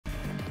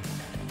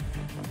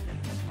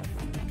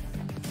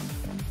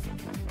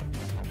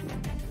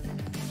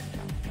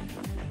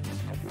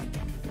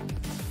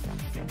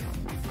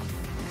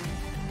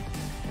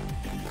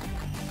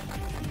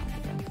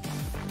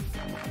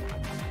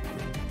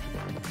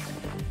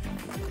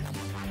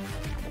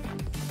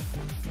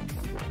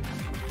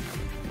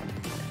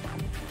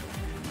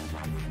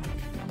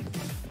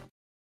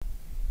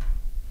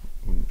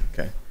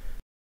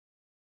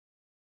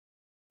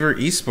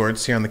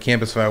Esports here on the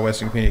campus of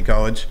Western Community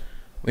College.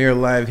 We are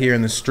live here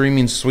in the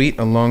streaming suite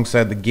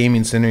alongside the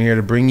gaming center here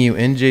to bring you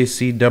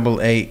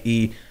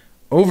NJCAAE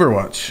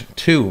Overwatch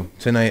 2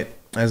 tonight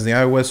as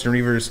the Western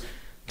Reavers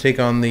take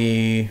on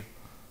the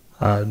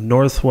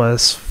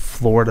Northwest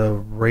Florida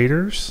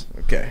Raiders.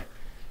 Okay.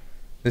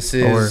 This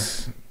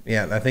is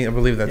I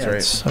believe that's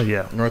right. Oh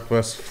yeah.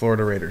 Northwest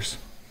Florida Raiders.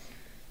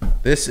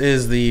 This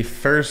is the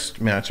first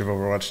match of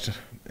Overwatch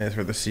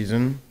for the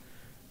season.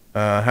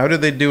 How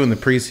did they do in the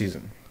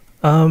preseason?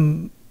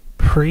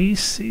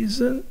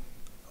 Preseason,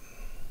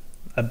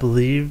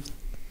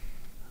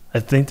 I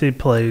think they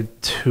played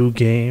 2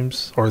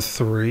 games or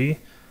 3.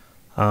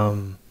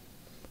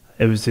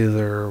 It was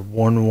either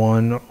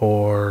 1-1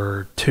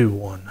 or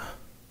 2-1.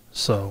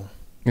 So.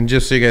 And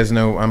just so you guys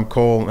know, I'm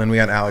Cole, and we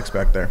got Alex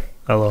back there.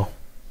 Hello.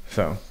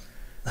 So,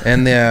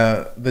 and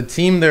the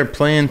team they're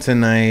playing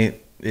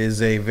tonight is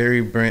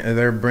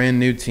they're a brand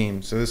new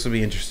team. So this will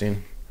be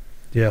interesting.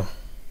 Yeah.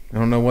 I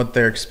don't know what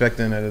they're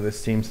expecting out of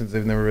this team since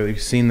they've never really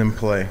seen them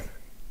play.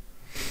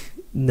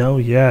 No,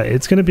 yeah,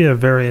 it's going to be a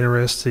very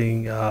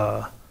interesting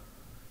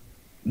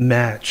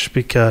match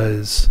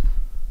because,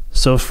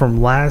 so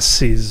from last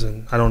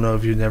season, I don't know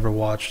if you never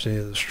watched any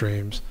of the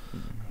streams.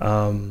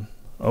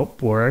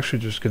 We're actually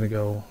just going to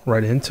go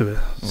right into it.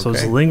 So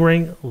it's Lee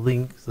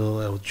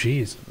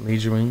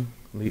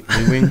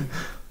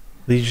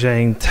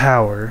Jiang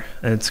Tower,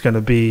 and it's going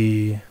to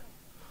be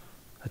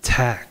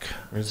attack.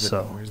 Where's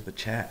the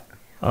chat?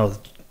 Oh,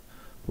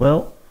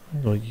 well,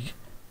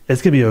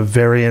 it's going to be a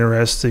very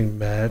interesting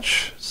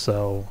match,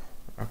 so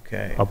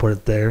I'll put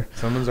it there.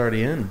 Someone's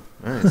already in.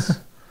 Nice.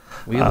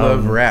 We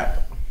love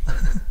rap.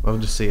 Love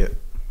to see it.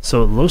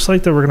 So it looks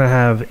like that we're going to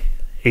have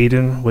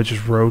Aiden, which is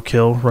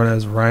Roadkill, run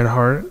as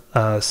Reinhardt.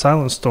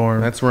 Silent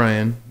Storm. That's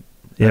Ryan.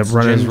 Yeah,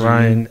 run as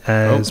Ryan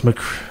as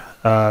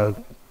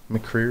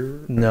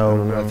McCreer?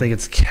 No, I think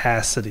it's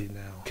Cassidy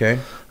now. Okay.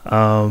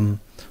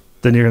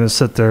 Then you're going to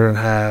sit there and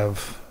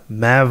have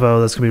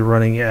Mavo, that's going to be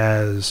running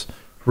as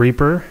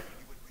Reaper.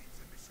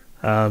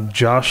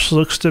 Josh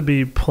looks to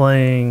be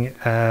playing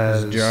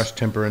as Josh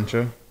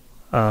Temperentia.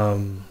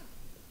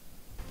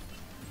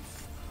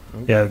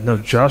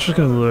 Josh is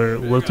going to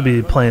look to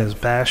be playing as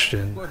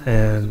Bastion.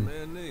 And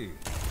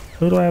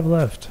who do I have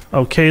left?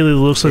 Oh,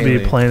 Kaylee looks to be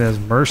playing as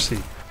Mercy.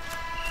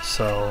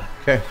 So,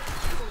 okay.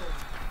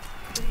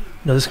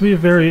 No, this is going to be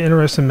a very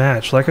interesting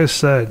match. Like I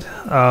said,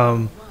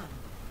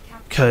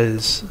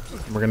 because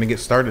we're going to get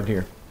started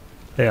here.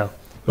 Yeah.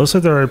 Looks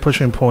like they're already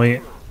pushing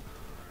point.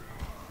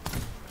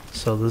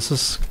 So this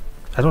is,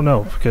 I don't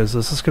know, because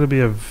this is going to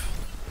be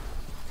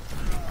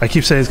I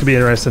keep saying it's going to be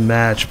an interesting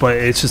match, but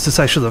it's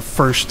actually the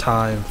first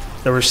time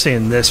that we're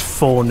seeing this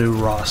full new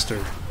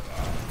roster.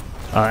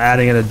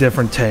 Adding in a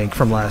different tank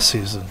from last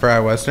season.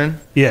 For Western?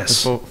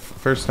 Yes.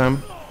 First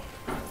time.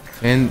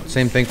 And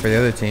same thing for the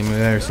other team. We've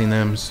never seen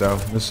them, so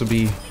this will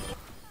be,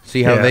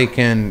 see how they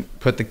can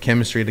put the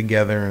chemistry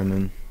together and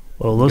then.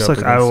 Well, it looks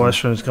like Iowa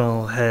Western is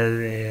going ahead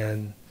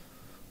and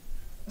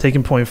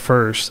taking point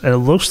first. And it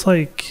looks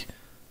like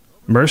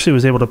Mercy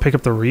was able to pick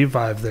up the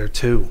revive there,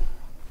 too.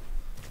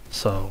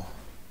 So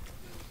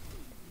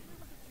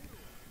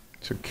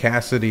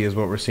Cassidy is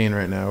what we're seeing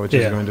right now, which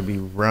is going to be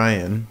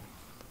Ryan.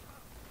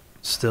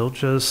 Still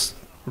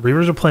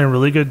Reavers are playing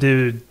really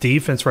good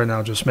defense right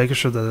now, just making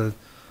sure that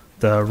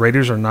the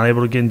Raiders are not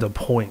able to get into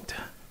point.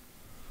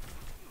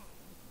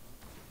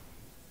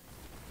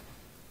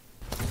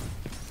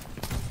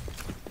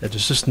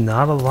 There's just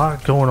not a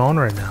lot going on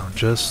right now.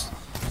 Just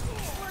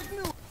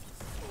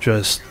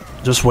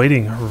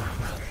waiting. The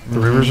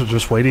Reavers are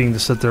just waiting to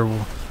sit there,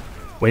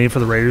 waiting for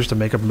the Raiders to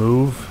make a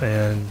move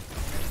and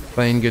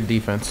playing good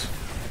defense,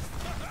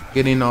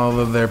 getting all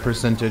of their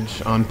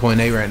percentage on point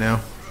A right now,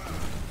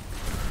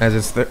 as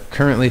it's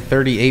currently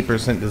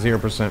 38% to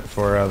 0%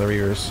 for the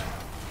Reavers.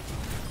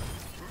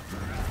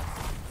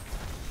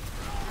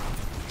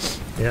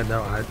 Yeah,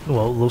 no. It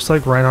looks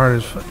like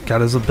Reinhardt has got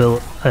his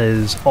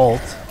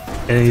ult.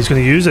 And he's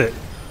going to use it.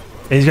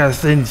 And he's got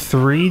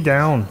 3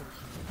 down.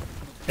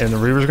 And the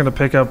Reavers are going to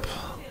pick up.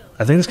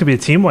 I think this could be a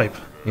team wipe.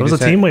 It was a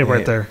team wipe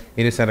right there.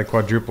 He just had a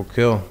quadruple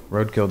kill.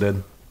 Roadkill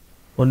did.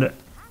 Well,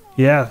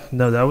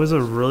 that was a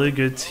really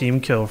good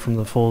team kill from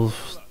the full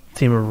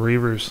team of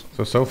Reavers.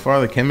 So far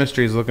the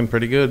chemistry is looking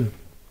pretty good.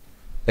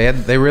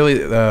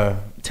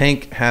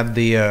 Tank had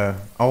the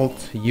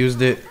ult,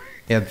 used it.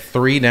 He had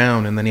 3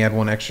 down, and then he had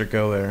 1 extra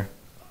kill there.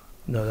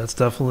 No, that's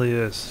definitely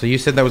is. So you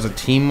said that was a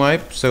team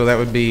wipe, so that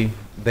would be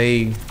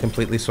they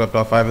completely swept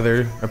all 5 of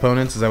their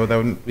opponents? Is that what that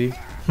would be?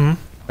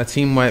 A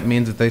team wipe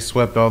means that they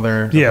swept all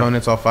their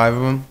opponents, all 5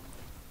 of them?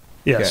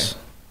 Yes.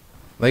 Okay.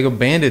 Lego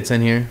Bandit's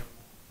in here.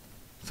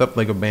 What's up,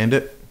 Lego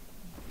Bandit?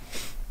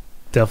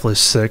 Definitely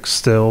sick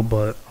still,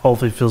 but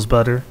hopefully feels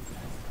better.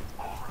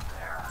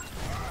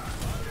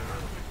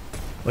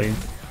 Wait,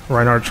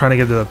 Reinhardt trying to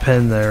get to the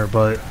pin there,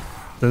 but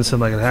didn't seem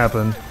like it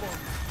happened.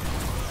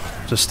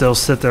 Just still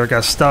sit there,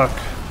 got stuck.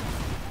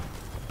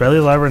 Barely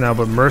alive right now,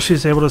 but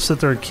Mercy's able to sit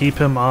there and keep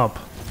him up.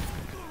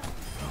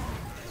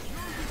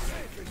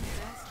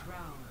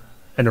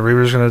 And the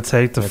Reaper's going to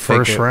take the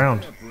first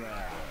round.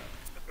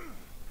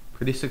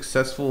 Pretty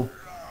successful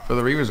for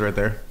the Reavers right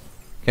there.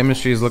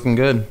 Chemistry is looking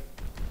good.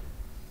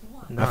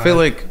 I feel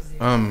like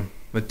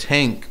the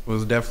tank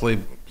was definitely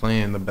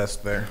playing the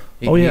best there.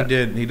 He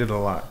did a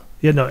lot.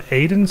 Yeah, no,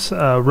 Aiden's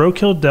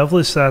Roadkill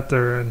definitely sat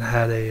there and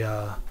had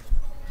a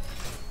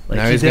he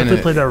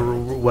definitely played that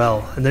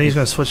well, and then he's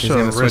gonna switch to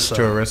Orisa. Switch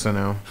to Orisa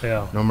now.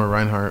 Yeah, no more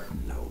Reinhardt.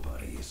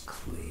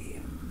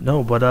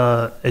 No, but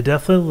it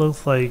definitely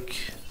looked like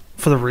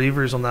for the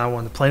Reavers on that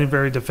one, playing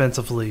very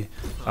defensively,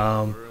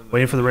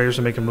 waiting for the Raiders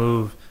to make a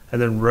move,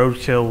 and then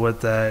Roadkill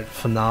with that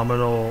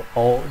phenomenal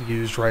ult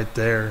used right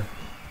there.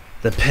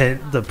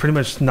 The pretty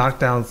much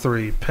knockdown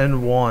 3,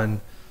 pin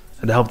 1,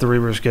 and to help the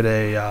Reavers get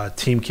a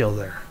team kill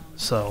there.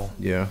 So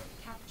yeah.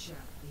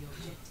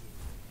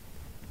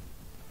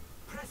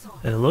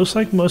 And it looks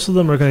like most of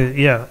them are going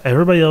to,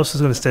 everybody else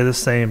is going to stay the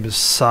same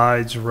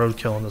besides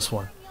Roadkill in this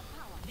one.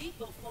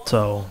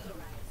 So.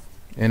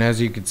 And as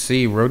you could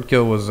see,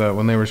 Roadkill was,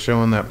 when they were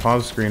showing that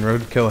pause screen,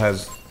 Roadkill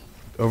has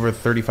over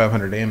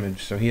 3,500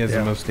 damage. So he has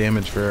the most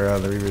damage for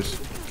the Reavers.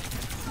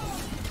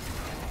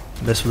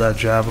 Missed with that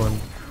Javelin.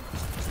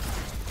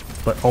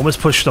 But almost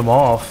pushed them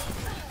off.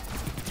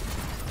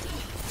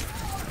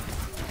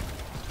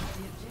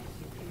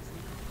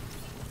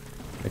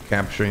 The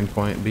capturing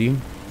point B.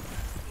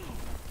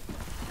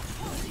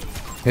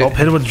 Hit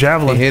it with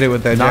Javelin. He hit it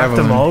with that Javelin.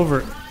 Javelin.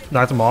 Knocked him over.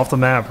 Knocked him off the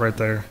map right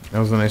there. That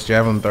was a nice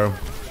Javelin throw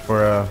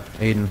for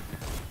Aiden.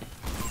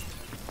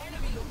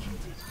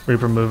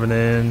 Reaper moving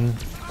in.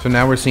 So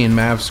now we're seeing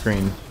Mav's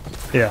screen.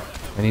 Yeah.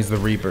 And he's the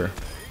Reaper.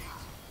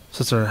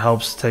 Sister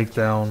helps take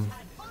down.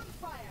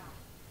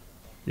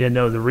 Yeah,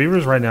 no, the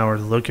Reavers right now are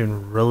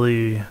looking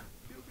really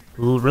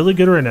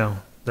good right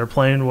now. They're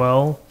playing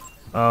well.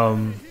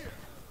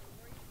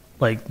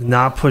 Like,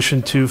 not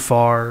pushing too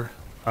far.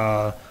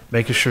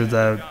 Making sure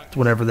that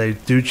whenever they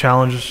do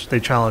challenge, they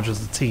challenge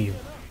as a team.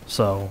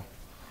 So,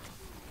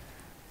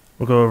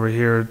 we'll go over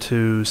here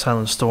to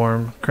Silent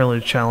Storm.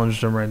 Currently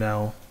challenged them right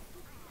now.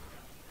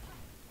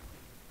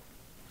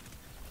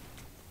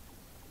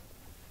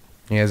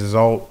 He has his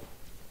ult.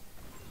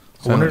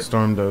 Silent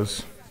Storm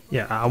does.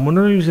 Yeah, I'm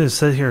wondering if he's going to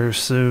sit here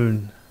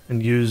soon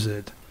and use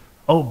it.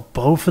 Oh,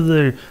 both of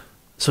the...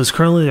 So it's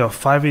currently a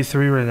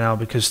 5v3 right now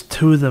because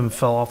 2 of them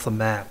fell off the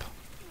map.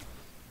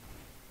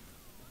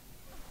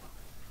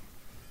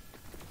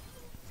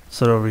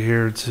 Set over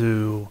here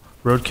to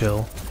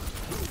Roadkill.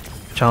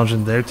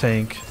 Challenging their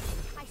tank.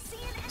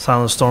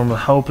 Silent Storm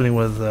helping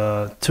with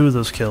 2 of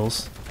those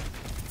kills.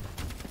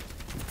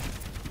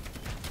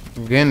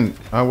 Again,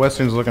 our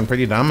Western's looking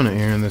pretty dominant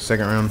here in the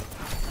second round.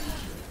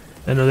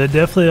 I know they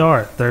definitely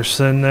are. They're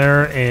sitting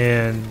there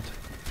and,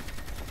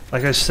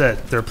 like I said,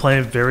 they're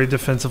playing very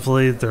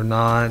defensively. They're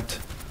not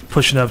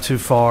pushing up too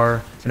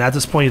far. And at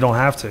this point, you don't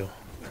have to.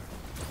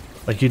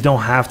 Like, you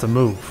don't have to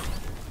move.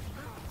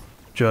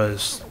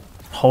 Just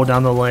hold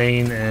down the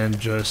lane and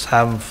just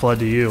have them flood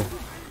to you.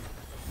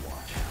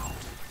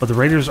 But the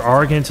Raiders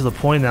are getting to the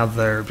point now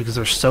there because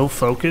they're so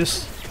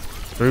focused.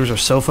 The Raiders are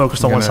so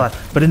focused on one side.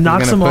 But it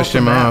knocks them off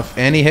the map.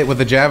 And he hit with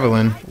the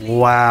Javelin.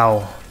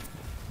 Wow.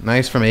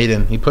 Nice from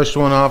Aiden. He pushed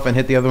one off and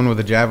hit the other one with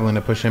a Javelin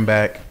to push him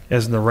back.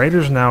 As the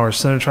Raiders now are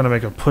sitting there trying to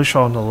make a push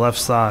on the left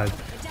side.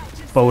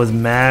 But with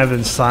Mav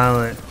and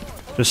Silent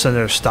just sitting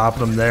there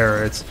stopping them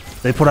there.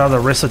 They put out the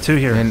Orisa too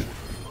here. And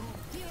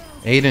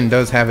Aiden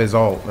does have his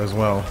ult as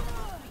well.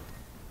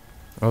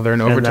 Oh, they're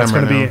in overtime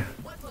right now.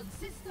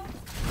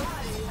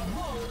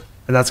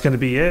 And that's going to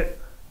be it.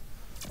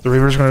 The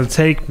Reavers are going to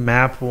take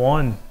map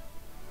 1.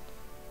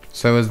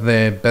 So is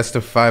the best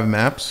of 5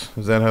 maps?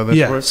 Is that how this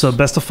works? Yeah, so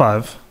best of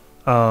 5.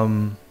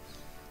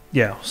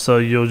 Yeah, so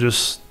you'll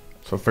just...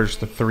 So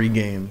first to 3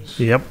 games.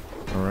 Yep.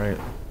 All right.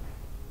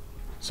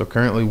 So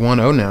currently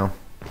 1-0 now.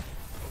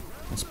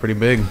 That's pretty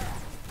big.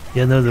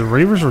 Yeah, no, the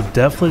Reavers were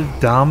definitely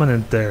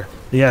dominant there.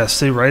 Yeah,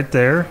 see right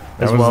there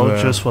as well,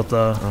 just with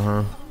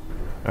the...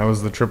 That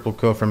was the triple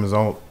kill from his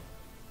ult.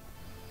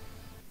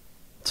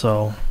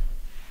 So,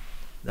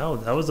 no,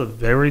 that was a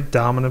very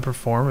dominant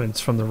performance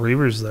from the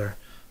Reavers there.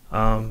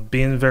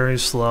 Being very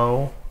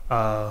slow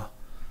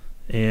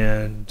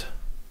and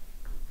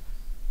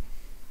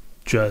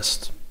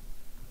just...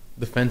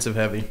 Defensive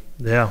heavy.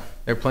 Yeah.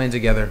 They're playing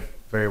together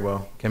very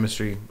well.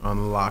 Chemistry on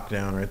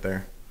lockdown right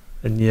there.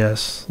 And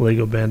yes,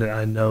 Lego Bandit,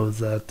 I know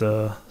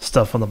that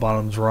stuff on the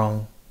bottom is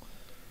wrong.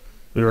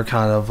 We were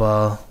kind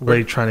of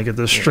late trying to get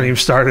this stream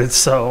started,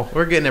 so...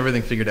 We're getting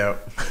everything figured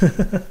out.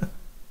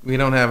 We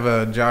don't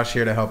have Josh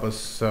here to help us,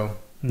 so...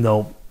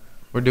 Nope.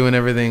 We're doing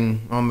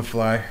everything on the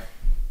fly.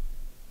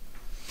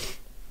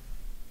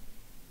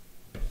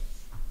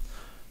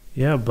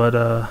 Yeah,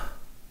 but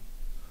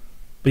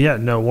yeah,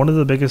 no, one of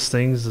the biggest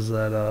things is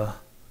that,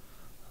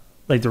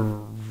 like,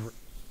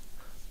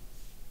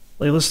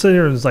 let's sit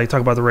here and, like,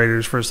 talk about the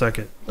Raiders for a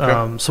second.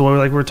 Okay. So,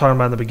 like we were talking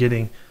about in the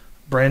beginning,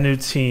 brand new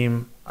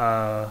team,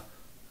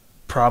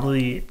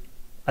 probably,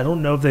 I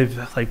don't know if they've,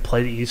 like,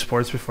 played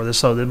esports before this,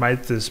 so it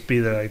might just be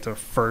their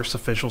first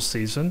official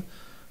season,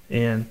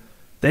 and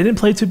they didn't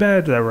play too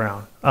bad that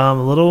round. A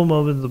little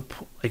moment,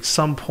 like,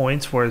 some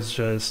points where it's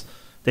just,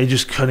 they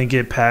just couldn't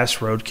get past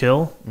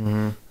Roadkill.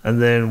 Mm-hmm.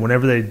 And then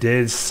whenever they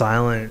did,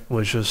 Silent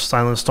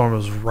Storm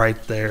was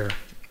right there.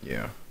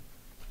 Yeah.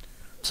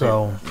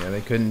 So yeah,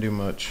 they couldn't do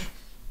much.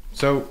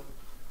 So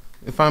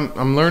if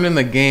I'm learning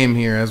the game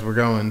here as we're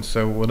going.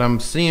 So what I'm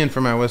seeing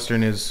for my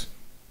Western is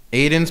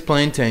Aiden's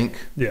playing tank.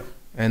 Yeah.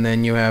 And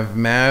then you have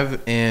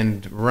Mav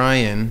and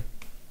Ryan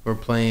who are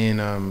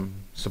playing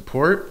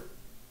support.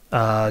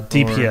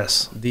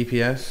 DPS.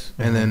 DPS.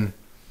 And then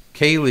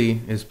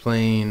Kaylee is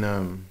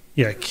playing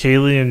yeah,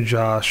 Kaylee and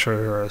Josh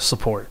are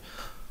support.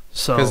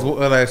 So because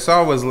what I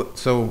saw was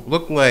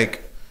looked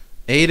like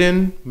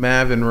Aiden,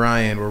 Mav, and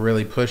Ryan were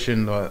really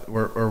pushing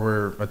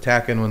were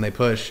attacking when they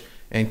push,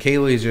 and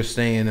Kaylee's just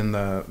staying in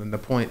the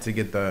point to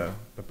get the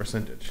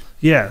percentage.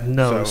 Yeah,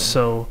 no.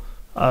 So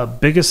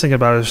biggest thing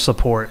about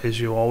support is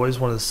you always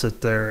want to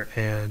sit there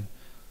and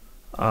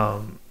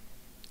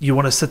you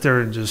want to sit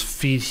there and just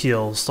feed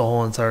heals the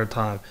whole entire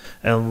time.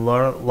 And a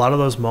lot of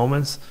those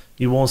moments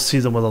you won't see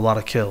them with a lot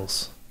of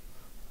kills.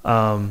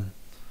 And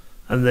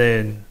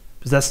then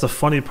because that's the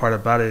funny part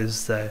about it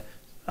is that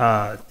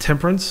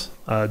Temperance,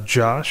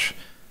 Josh,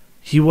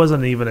 he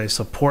wasn't even a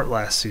support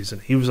last season.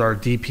 He was our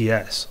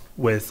DPS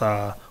with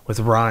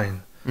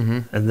Ryan.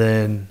 Mm-hmm. And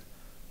then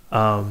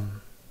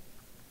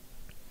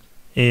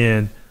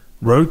and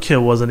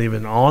Roadkill wasn't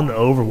even on the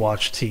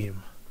Overwatch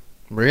team.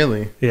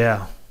 Really?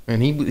 Yeah.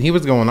 And he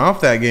was going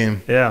off that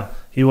game. Yeah.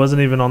 He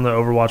wasn't even on the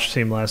Overwatch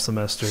team last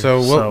semester.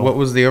 So what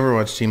was the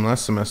Overwatch team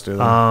last semester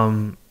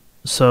then?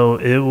 So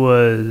it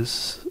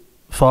was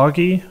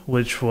Foggy,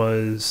 which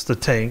was the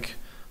tank.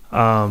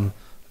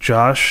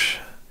 Josh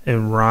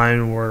and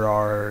Ryan were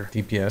our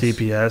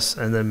DPS,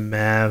 and then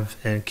Mav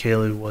and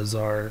Kaylee was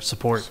our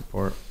support.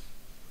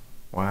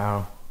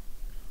 Wow.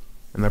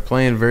 And they're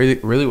playing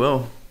really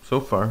well so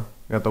far.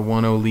 Got the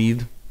 1-0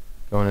 lead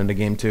going into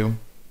game 2.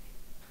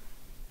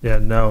 Yeah,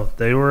 no,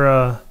 they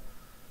were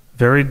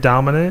very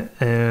dominant,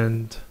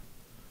 and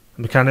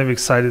I'm kind of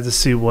excited to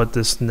see what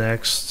this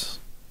next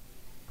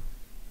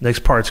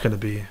part's going to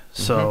be. Mm-hmm.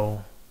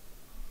 So,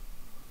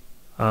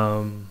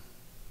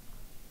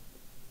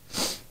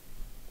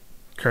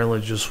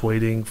 currently just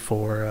waiting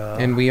for.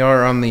 And we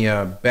are on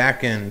the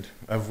back end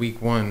of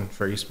week 1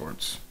 for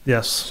esports.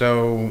 Yes.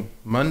 So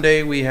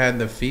Monday we had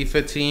the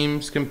FIFA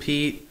teams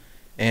compete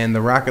and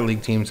the Rocket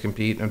League teams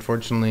compete.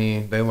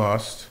 Unfortunately, they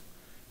lost.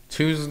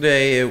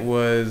 Tuesday it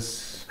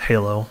was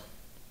Halo,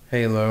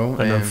 and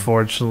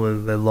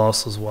unfortunately they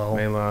lost as well.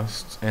 They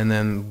lost. And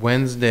then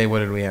Wednesday, what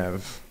did we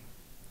have?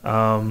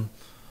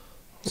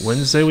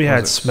 Wednesday we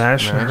had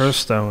Smash and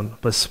Hearthstone,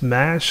 but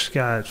Smash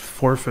got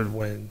forfeit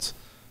wins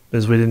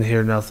because we didn't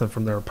hear nothing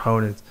from their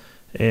opponents.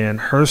 And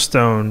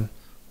Hearthstone,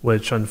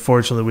 which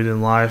unfortunately we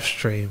didn't live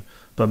stream,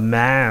 but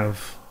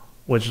Mav,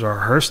 which is our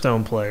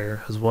Hearthstone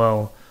player as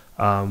well,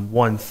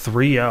 won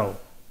 3-0.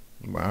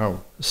 Wow.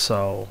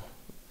 So.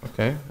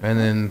 Okay. And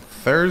then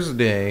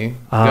Thursday,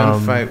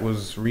 Gunfight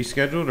was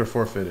rescheduled or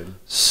forfeited?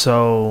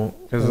 So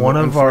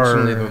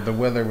unfortunately, the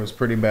weather was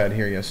pretty bad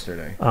here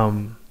yesterday.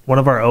 One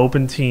of our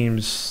open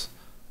teams,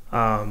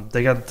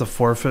 they got the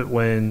forfeit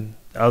win.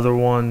 The other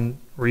one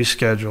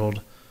rescheduled.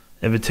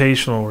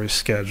 Invitational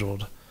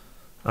rescheduled.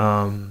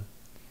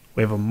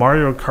 We have a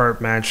Mario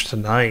Kart match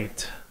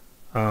tonight.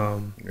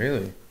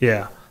 Really?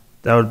 Yeah.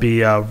 That would be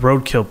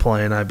Roadkill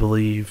playing, I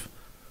believe.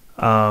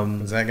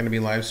 Is that going to be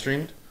live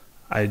streamed?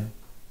 I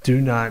do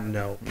not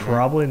know. Mm-hmm.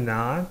 Probably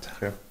not.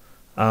 Okay.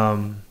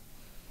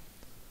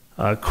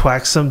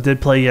 Quaxum did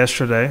play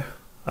yesterday.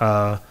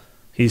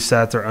 He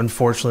sat there,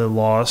 unfortunately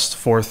lost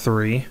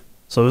 4-3.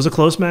 So it was a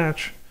close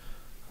match.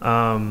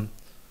 And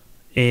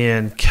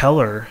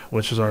Keller,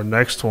 which is our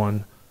next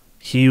one,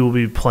 he will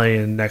be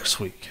playing next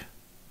week.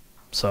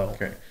 So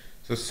okay.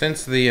 So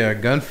since the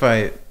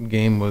Gunfight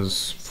game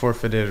was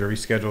forfeited or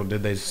rescheduled,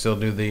 did they still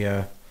do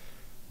the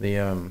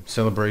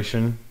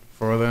celebration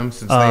for them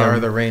since they are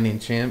the reigning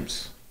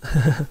champs?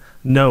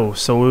 No,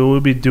 so we will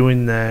be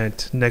doing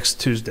that next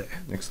Tuesday.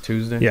 Next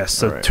Tuesday? Yes,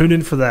 so tune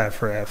in for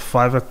that at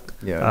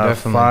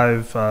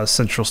 5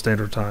 Central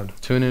Standard Time.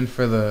 Tune in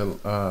for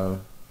the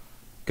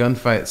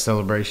Gunfight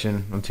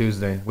celebration on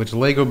Tuesday, which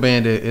Lego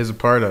Bandit is a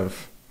part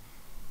of.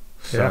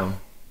 So. Yeah.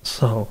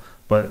 So,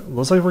 but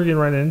looks like we're getting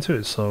right into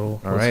it. So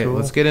all right,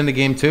 let's get into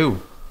game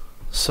 2.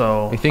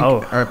 So I think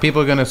are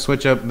people going to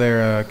switch up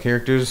their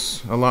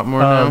characters a lot more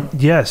now?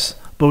 Yes,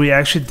 but we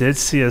actually did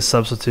see a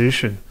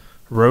substitution.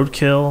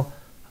 Roadkill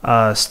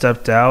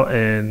stepped out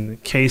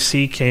and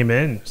KC came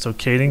in. So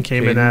Caden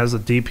came in as a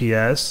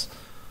DPS.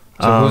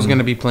 So who's going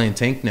to be playing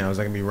tank now? Is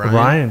that going to be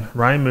Ryan?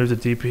 Ryan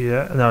moved to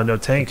DPS. No,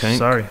 tank.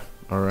 Sorry.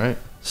 All right.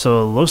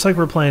 So it looks like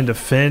we're playing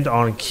defend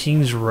on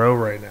King's Row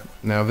right now.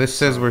 Now this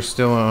says we're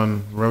still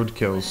on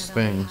Roadkill's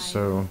thing.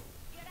 So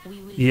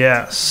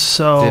yeah.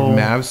 So did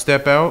Mav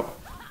step out?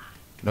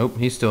 Nope,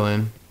 he's still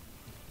in.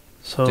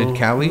 So did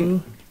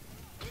Callie?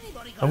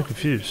 I'm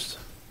confused.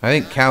 I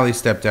think Callie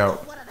stepped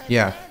out.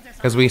 Yeah,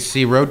 because we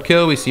see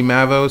Roadkill, we see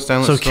Mavo,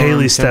 Silent Storm,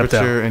 Kaylee stepped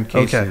out. and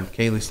Casey. Okay.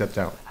 Kaylee stepped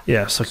out.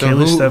 Yeah, so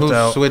Kaylee stepped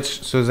out.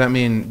 Switched? So does that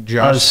mean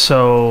Josh?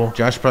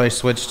 Josh probably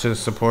switched to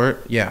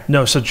support. Yeah.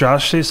 No, so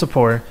Josh stays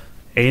support,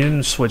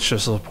 Aiden switched to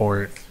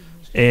support,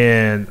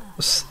 and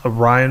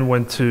Ryan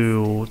went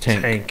to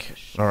tank.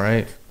 All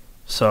right.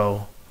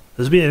 So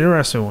this would be an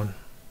interesting one.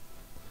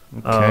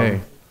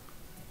 Okay.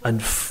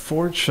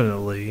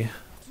 Unfortunately,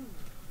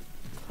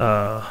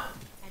 I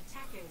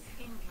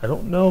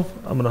don't know.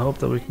 I'm gonna hope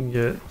that we can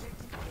get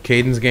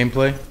Caden's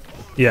gameplay.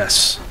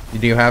 yes.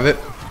 Do you have it?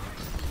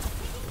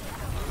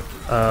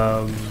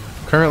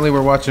 Currently,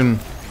 we're watching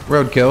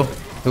Roadkill,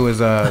 who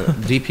is a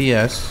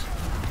DPS,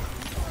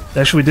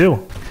 Actually, we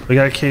do. We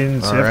got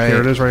Caden's. All Yep, right. here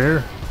it is, right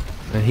here.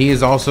 and he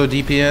is also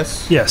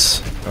DPS.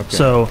 Yes. Okay.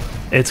 So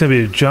it's gonna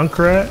be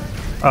Junkrat,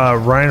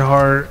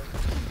 Reinhardt,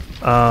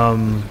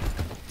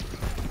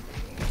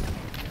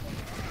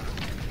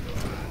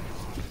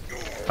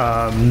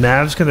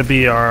 Mav's gonna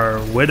be our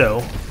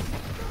Widow,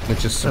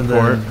 Which is and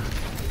support. then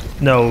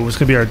no, it was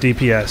gonna be our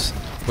DPS.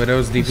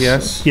 Widow's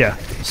DPS. Yeah.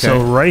 So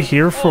Okay. right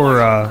here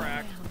for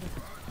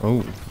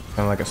Oh, kind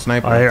of like a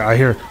sniper. I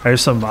hear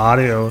some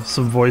audio,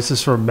 some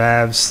voices from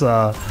Mavs.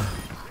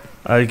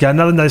 I got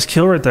another nice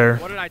kill right there.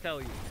 What did I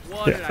tell you?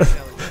 What did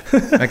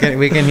I tell you?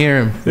 We can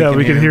hear him.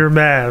 We can hear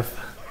Mav.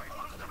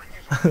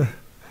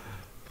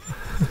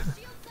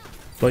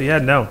 But yeah,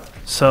 no.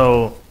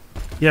 So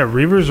yeah,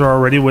 Reavers are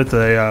already with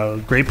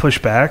a great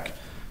pushback,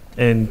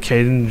 and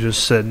Caden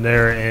just sitting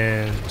there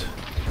and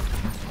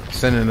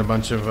Sending a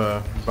bunch of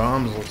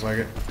bombs. Looks like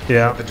it.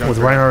 yeah, With the with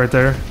Junkrat. Reinhardt right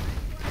there.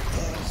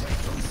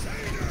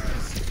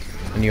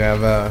 And you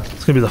have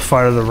It's gonna be the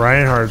fight of the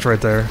Reinhardts right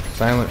there.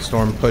 Silent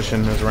Storm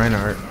pushing as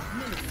Reinhardt.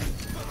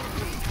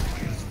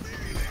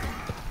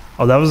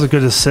 Oh, that was a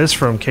good assist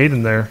from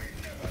Caden there.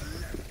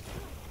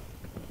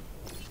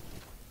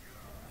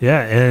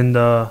 Yeah, and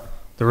the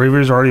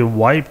Reavers already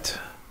wiped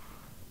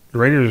the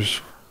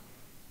Raiders.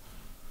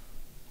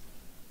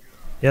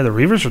 Yeah, the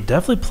Reavers are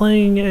definitely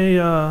playing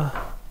a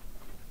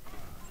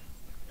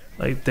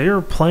like they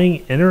are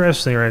playing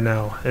interesting right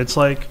now. It's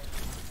like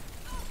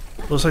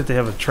looks like they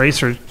have a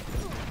tracer.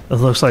 It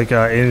looks like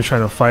Aiden's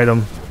trying to fight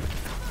him.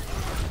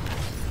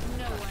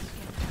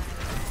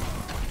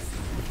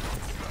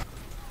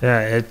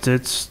 Yeah,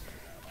 it's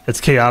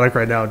chaotic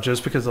right now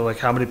just because of like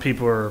how many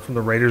people are from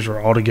the Raiders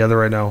are all together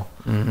right now.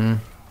 Mm-hmm.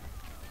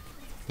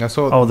 That's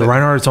what. Oh, the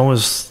Reinhardt's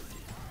almost.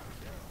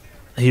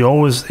 He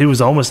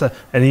was almost,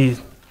 and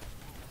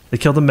they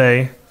killed the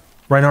May.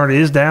 Reinhardt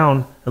is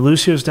down, and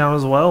Lucio's down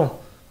as well.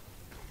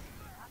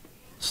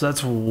 So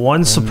that's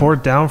one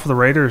support down for the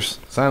Raiders.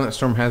 Silent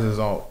Storm has his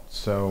ult,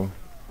 so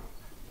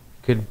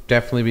could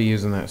definitely be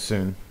using that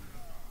soon.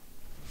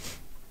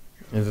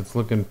 As it's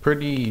looking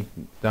pretty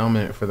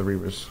dominant for the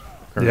Reavers.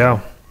 currently.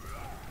 Yeah.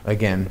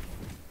 Again.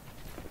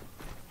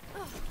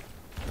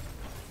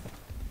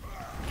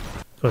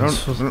 I don't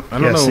yeah,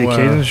 know, see,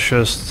 Caden's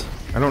just.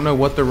 I don't know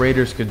what the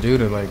Raiders could do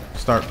to like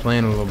start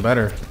playing a little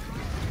better.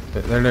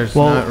 They're just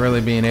Well, not really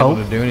being able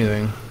to do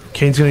anything.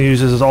 Kane's going to use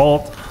his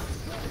ult.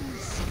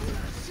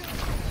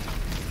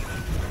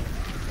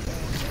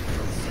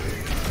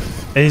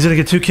 And he's going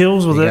to get 2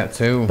 kills with He it. got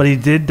 2. But he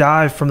did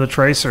die from the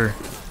tracer.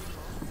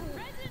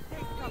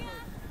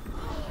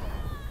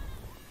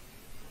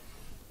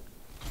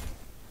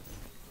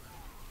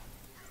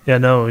 Yeah,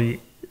 no.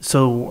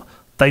 So,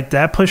 like,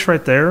 that push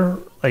right there,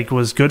 like,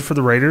 was good for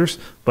the Raiders,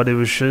 but it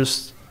was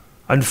just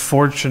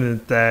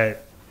unfortunate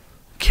that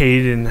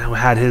Caden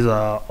had his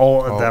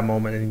ult at that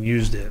moment and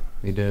used it.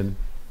 He did.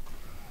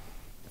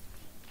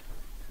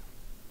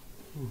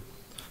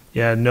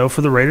 Yeah, no,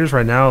 for the Raiders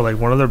right now, like,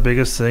 one of their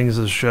biggest things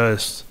is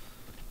just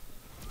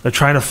they're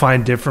trying to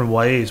find different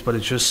ways, but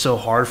it's just so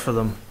hard for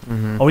them.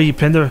 Mm-hmm. Oh, he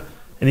pinned her,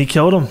 and he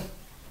killed him.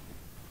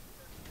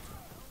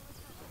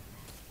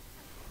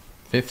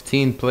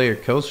 15-player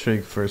kill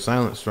streak for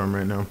Silent Storm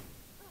right now.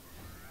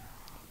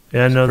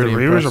 Yeah, no, the pretty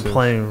Reavers are impressive.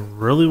 playing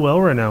really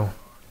well right now.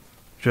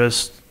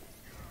 Just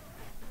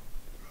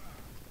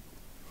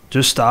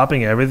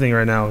stopping everything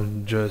right now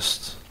and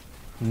just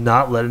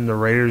not letting the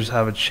Raiders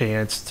have a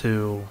chance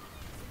to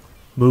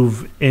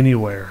move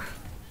anywhere.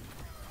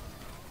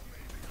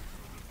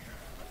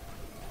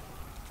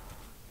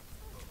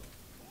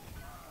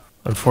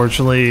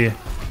 Unfortunately,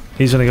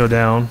 he's going to go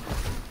down.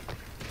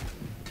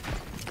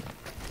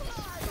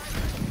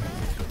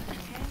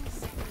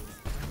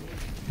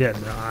 Yeah,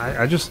 no,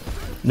 I just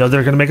know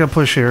they're going to make a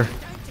push here.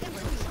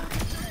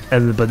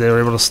 But they were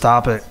able to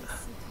stop it.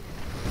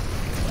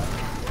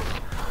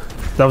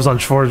 That was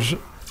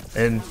unfortunate.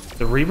 And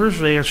the Reavers,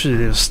 they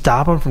actually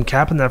stop them from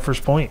capping that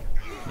first point.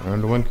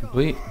 Round 1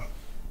 complete.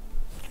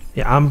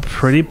 Yeah, I'm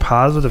pretty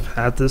positive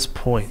at this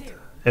point,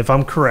 if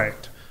I'm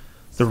correct,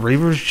 the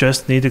Reavers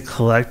just need to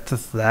collect to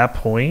that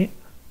point,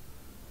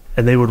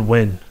 and they would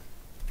win.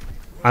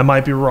 I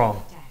might be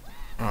wrong.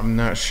 I'm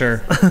not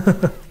sure.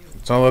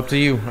 It's all up to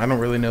you. I don't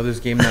really know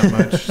this game that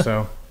much,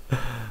 so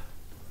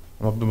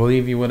I'll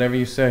believe you whatever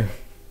you say.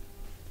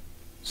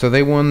 So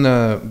they won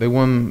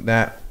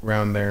that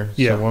round there.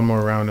 Yeah. So one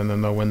more round and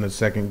then they'll win the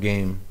second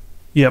game.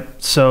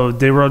 Yep. So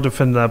they were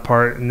defending that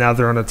part, and now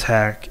they're on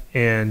attack,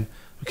 and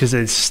because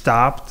they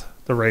stopped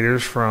the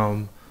Raiders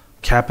from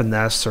capping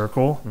that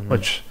circle,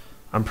 which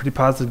I'm pretty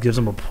positive gives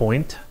them a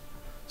point.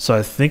 So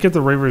I think if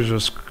the Ravers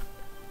just,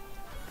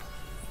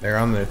 They're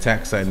on the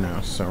attack side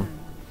now, so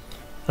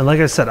and like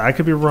I said, I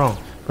could be wrong,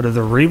 but if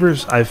the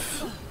Ravers,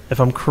 if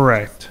I'm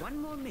correct, One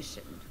more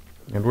mission.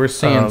 and we're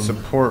seeing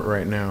support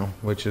right now,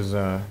 which is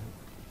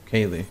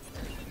Kaylee.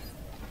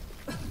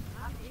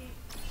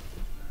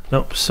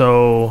 nope.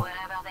 So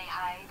Wherever they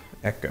hide,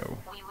 Echo.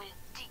 we will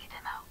dig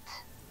them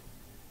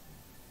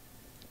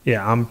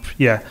out.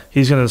 yeah,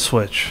 he's gonna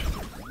switch.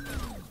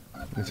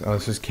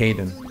 This is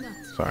Caden.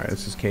 Sorry,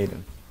 this is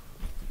Caden.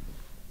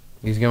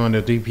 He's going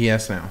to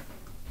DPS now.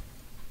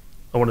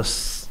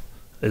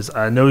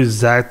 I know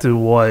exactly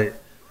what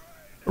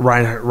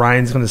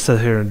Ryan's gonna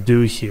sit here and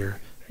do here,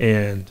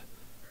 and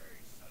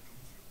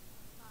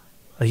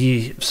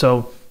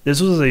so this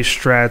was a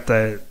strat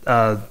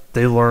that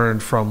they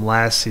learned from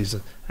last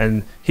season,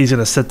 and he's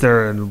gonna sit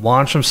there and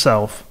launch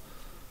himself,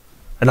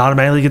 and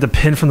automatically get the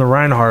pin from the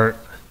Reinhardt.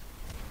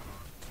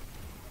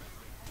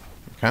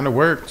 Kind of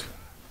worked.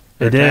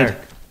 It did,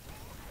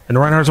 and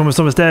the Reinhardt's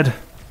almost dead,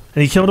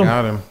 and he killed him.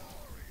 Got him.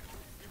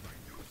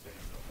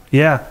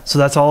 Yeah, so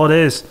that's all it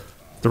is.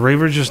 The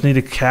Ravers just need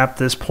to cap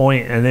this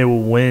point, and they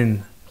will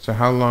win. So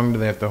how long do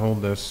they have to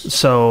hold this?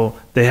 So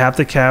they have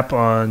to cap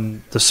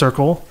on the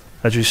circle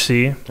that you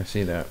see. I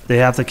see that. They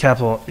have to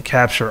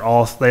capture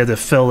all. They have to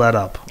fill that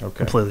up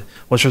completely,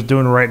 which they're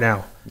doing right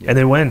now, and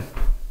they win,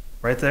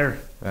 right there.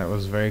 That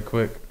was very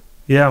quick.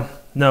 Yeah,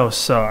 no.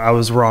 So I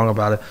was wrong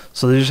about it.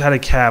 So they just had to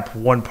cap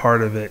one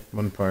part of it.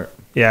 One part.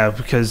 Yeah,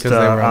 because they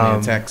were on the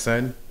attack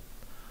side.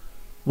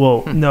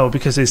 Well, no,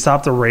 because they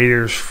stopped the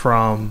Raiders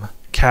from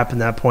capping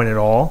that point at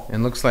all.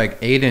 And looks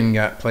like Aiden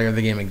got player of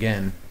the game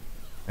again,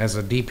 as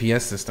a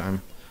DPS this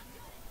time.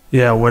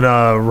 Yeah, when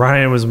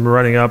Ryan was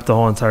running up the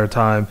whole entire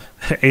time,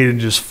 Aiden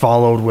just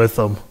followed with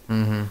him.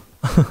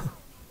 Mm-hmm.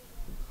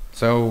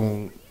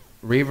 So,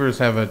 Reavers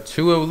have a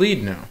 2-0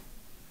 lead now.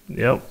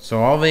 Yep.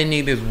 So all they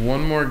need is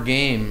one more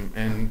game,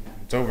 and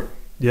it's over.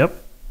 Yep.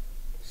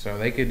 So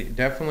they could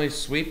definitely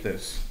sweep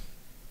this.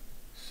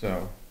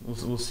 So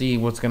we'll see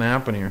what's going to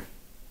happen here.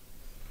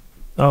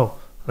 Oh,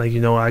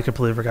 I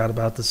completely forgot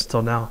about this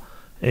until now.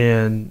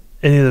 And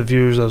any of the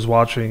viewers I was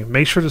watching,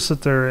 make sure to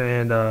sit there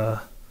and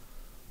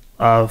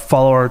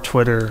follow our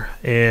Twitter.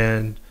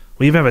 And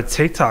we even have a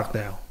TikTok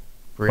now,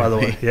 by the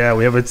way. Yeah,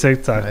 we have a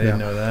TikTok now. I didn't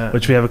know that.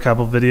 Which we have a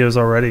couple videos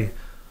already.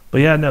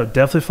 But yeah, no,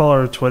 definitely follow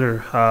our Twitter.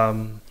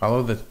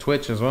 Follow the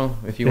Twitch as well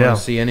if you want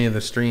to see any of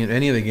the stream,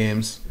 any of the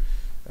games,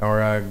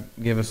 or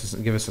give us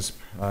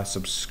a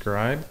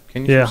subscribe.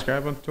 Can you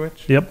subscribe on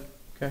Twitch? Yep.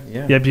 Okay.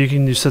 Yeah. Yep. You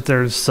can just sit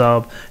there and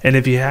sub, and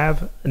if you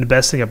have, and the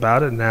best thing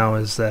about it now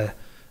is that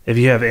if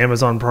you have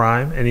Amazon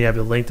Prime and you have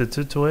it linked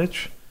to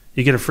Twitch,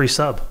 you get a free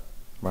sub.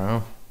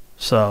 Wow.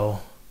 So.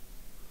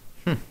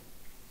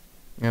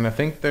 And I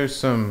think there's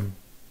some.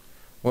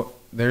 Well,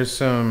 there's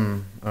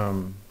some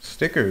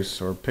stickers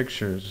or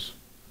pictures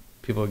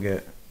people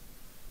get.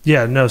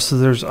 Yeah, no, so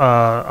there's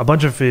a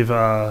bunch of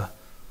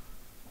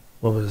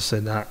what was it say?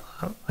 Not,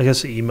 I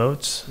guess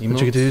emotes that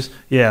you could use.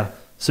 Yeah,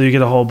 so you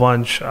get a whole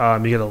bunch.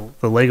 You get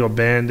the Lego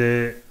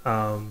Bandit.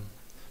 To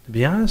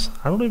be honest,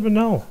 I don't even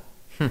know.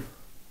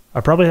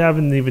 I probably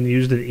haven't even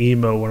used an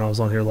emo when I was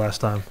on here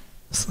last time.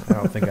 I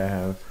don't think I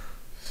have.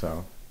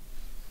 So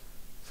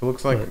it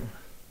looks like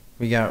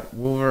we got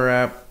Wolver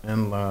Rap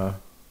and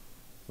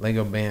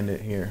Lego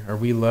Bandit here, or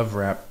We Love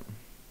Rap.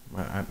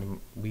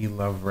 We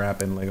Love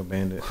Rap and Lego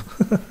Bandit.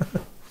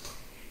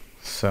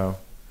 So,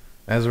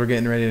 as we're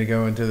getting ready to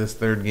go into this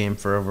third game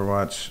for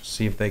Overwatch,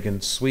 see if they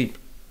can sweep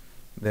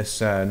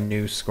this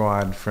new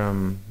squad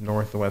from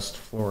Northwest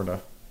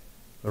Florida,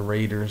 the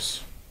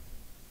Raiders.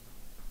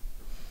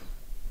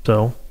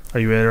 So, are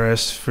you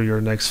interested for your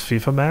next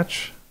FIFA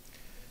match?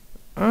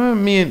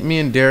 Me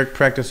and Derek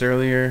practiced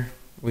earlier.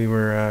 We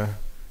were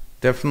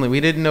definitely.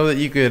 We didn't know that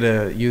you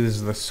could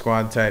use the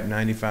squad type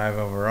 95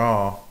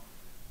 overall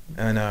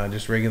and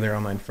just regular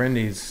online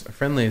friendlies.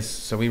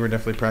 So we were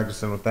definitely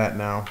practicing with that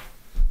now.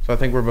 So I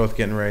think we're both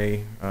getting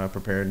ready,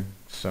 prepared.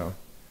 So.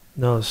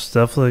 No, it's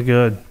definitely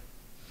good.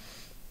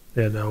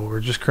 Yeah, no,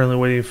 we're just currently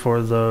waiting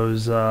for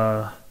those.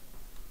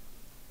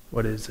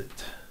 What is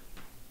it?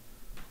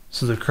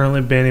 So they're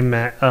currently banning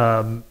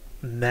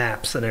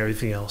maps and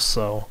everything else.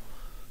 So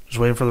just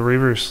waiting for the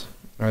Reavers.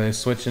 Are they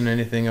switching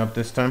anything up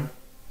this time?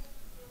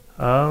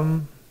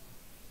 Right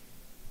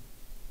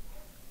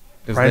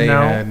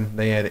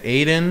they had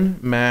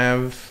Aiden,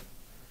 Mav,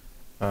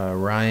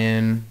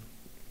 Ryan,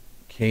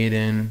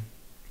 Caden.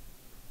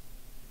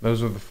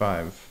 Those were the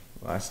 5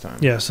 last time.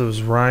 Yeah, so it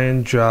was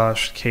Ryan,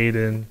 Josh,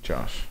 Caden.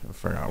 Josh, I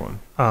forgot one.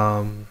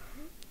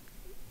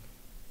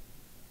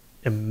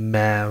 And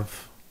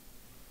Mav.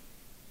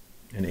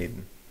 And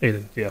Aiden.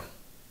 Aiden, yeah.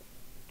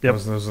 Yep.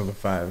 Those are the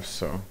 5.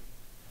 So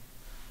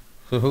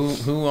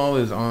who all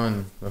is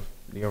on the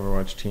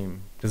Overwatch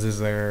team? Because is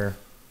there?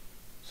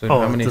 So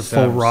how many the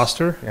subs? full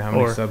roster? Yeah, how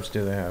many subs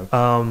do they have?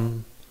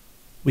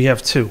 We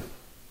have 2.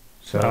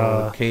 So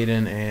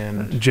Caden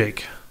and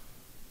Jake.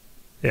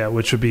 Yeah,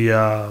 which would be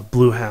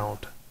Blue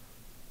Hound.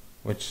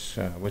 Which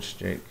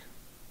Jake?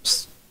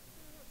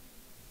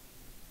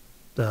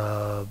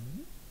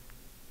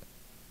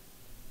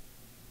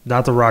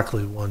 Not the Rocket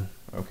League one.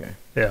 Okay.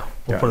 Yeah,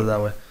 we'll Got put it. it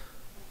that way.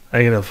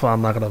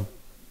 I'm not gonna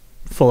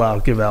full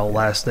out give out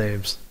last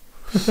names.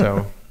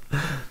 So,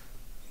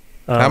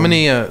 how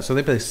many? So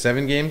they play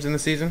 7 games in the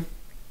season.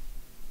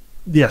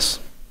 Yes.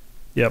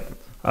 Yep.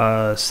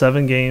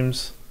 7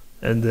 games,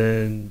 and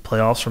then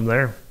playoffs from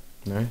there.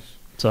 Nice.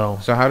 So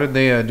So how did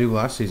they do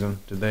last season?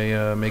 Did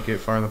they make it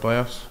far in the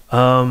playoffs?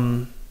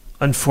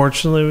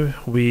 Unfortunately,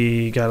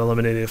 we got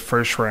eliminated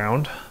first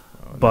round,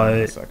 Oh, but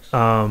that sucks.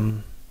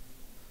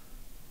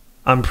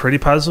 I'm pretty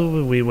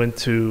positive we went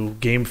to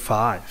game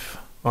 5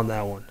 on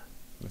that one.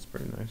 That's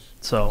pretty nice.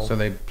 So, So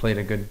they played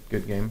a good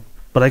game.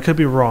 but I could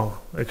be wrong.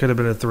 It could have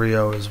been a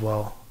 3-0 as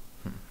well.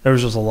 There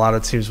was just a lot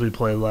of teams we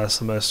played last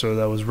semester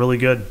that was really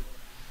good.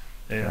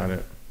 Yeah. Got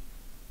it.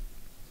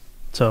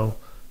 So,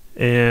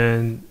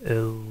 and it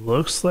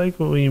looks like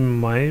we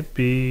might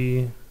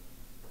be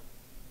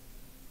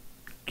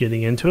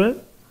getting into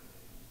it.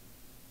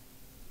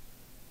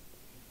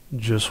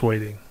 Just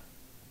waiting.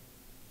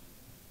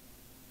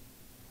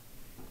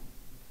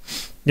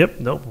 Yep,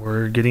 nope,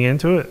 we're getting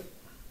into it.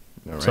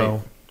 All right.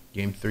 So,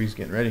 Game 3's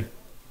getting ready.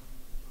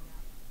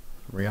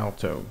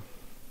 Rialto.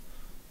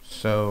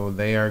 So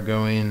they are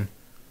going.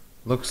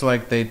 Looks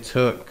like they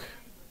took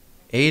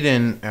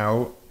Aiden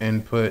out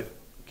and put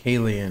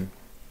Kaylee in.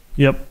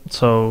 yep,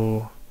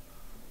 so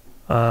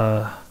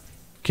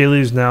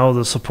Kaylee's now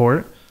the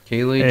support.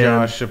 Kaylee, And-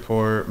 Josh,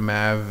 support,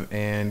 Mav,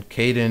 and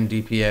Caden,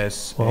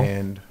 DPS, Well.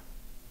 and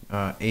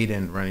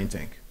Aiden, running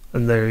tank.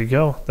 And there you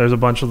go. There's a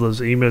bunch of those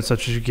emotes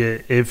that you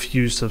get if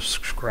you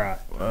subscribe.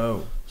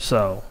 Whoa.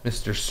 So,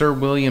 Mr. Sir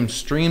William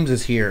Streams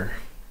is here.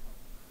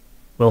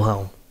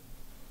 Wilhelm.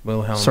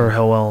 Wilhelm. Sir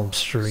Wilhelm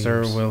streams.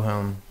 Sir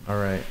Wilhelm. All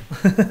right.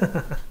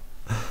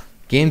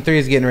 Game 3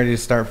 is getting ready to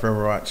start for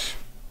Overwatch.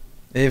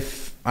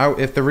 If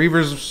the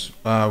Reavers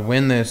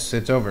win this,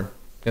 it's over.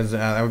 Because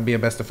that would be a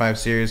best of 5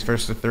 series,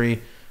 first of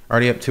 3.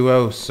 Already up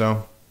 2-0,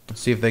 so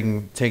let's see if they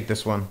can take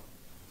this one.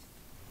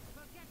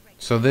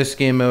 So this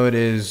game mode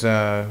is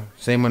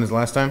same one as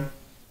last time?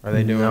 Are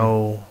they doing?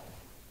 No.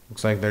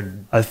 Looks like they're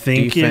I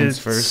think defense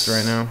it's first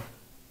right now.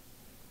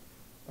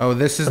 Oh,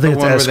 this is I the think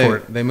it's one where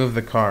escort. they move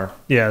the car.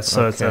 Yeah,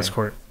 so it's Okay.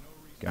 escort.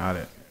 Got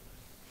it.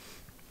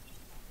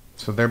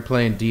 So they're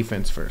playing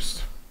defense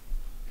first.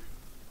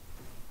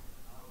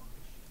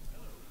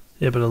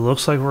 Yeah, but it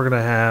looks like we're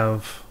gonna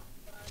have.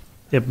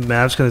 Yep,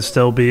 Mav's gonna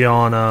still be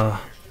on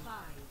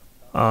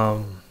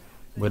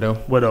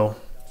Widow. Widow.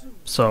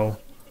 So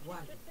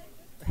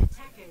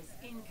Attackers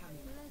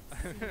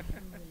incoming.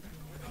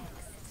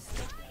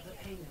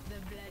 The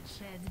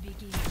bloodshed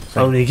begins.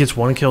 and he gets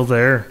 1 kill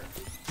there.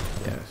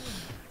 Yes.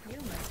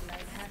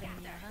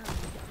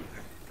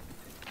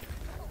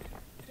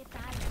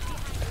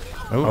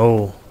 Oh,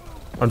 Oh,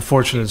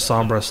 unfortunate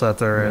Sombra sat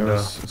there there and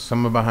was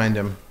someone behind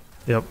him.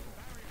 yep.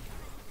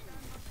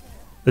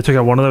 They took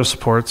out one of their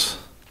supports,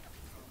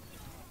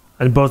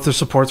 and both their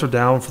supports are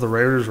down for the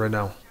Raiders right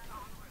now.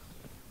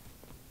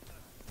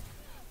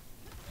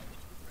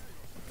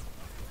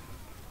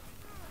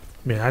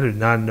 I mean, I do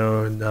not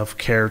know enough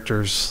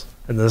characters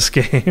in this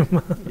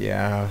game.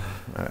 Yeah.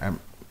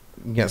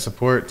 You got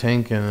support,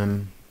 tank,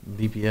 and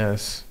then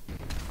DPS.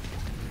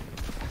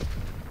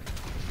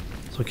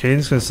 So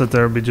Caden's gonna sit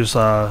there and be just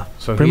So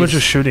pretty much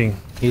he's- just shooting.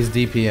 He's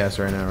DPS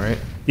right now, right?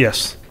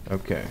 Yes.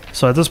 Okay.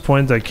 So at this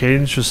point, that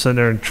Caden's just sitting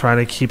there and trying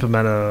to keep him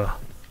at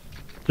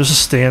just a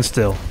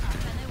standstill,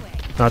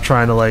 not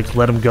trying to like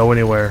let him go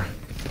anywhere.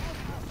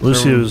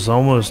 Lucio's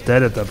almost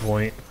dead at that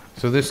point.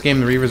 So this game,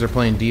 the Reavers are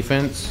playing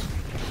defense,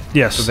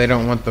 Yes. so they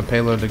don't want the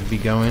payload to be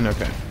going.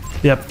 Okay.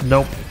 Yep.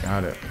 Nope.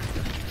 Got it.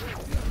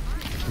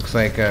 Looks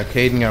like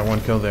Caden got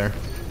 1 kill there.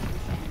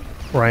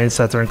 Ryan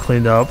sat there and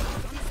cleaned up.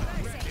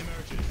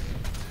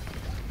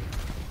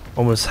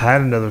 Almost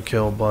had another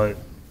kill, but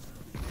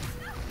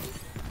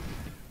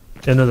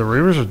yeah, no, the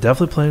Reavers are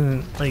definitely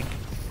playing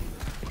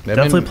They've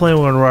definitely been,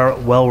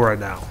 playing well right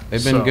now.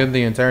 They've been So, good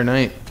the entire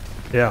night.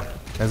 Yeah.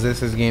 As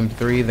this is game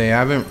 3, they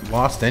haven't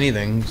lost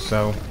anything.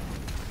 So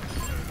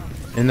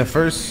in the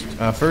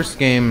first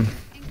game,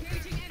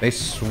 they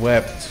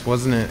swept,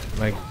 wasn't it?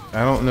 Like,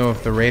 I don't know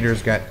if the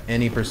Raiders got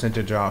any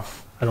percentage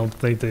off. I don't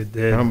think they I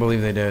did. don't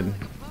believe they did.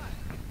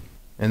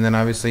 And then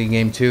obviously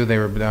game 2, they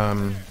were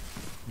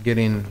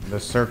getting the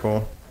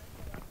circle,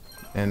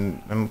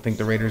 and I don't think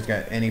the Raiders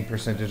got any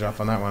percentage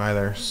off on that one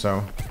either.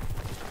 So,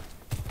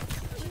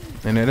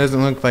 and it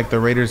doesn't look like the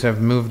Raiders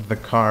have moved the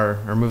car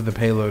or moved the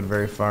payload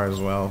very far as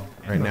well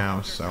right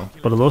now. So.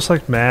 But it looks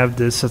like Mav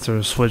did sit there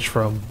and switch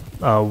from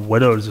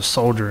Widow to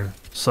Soldier.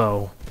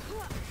 So,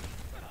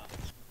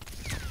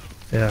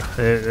 yeah,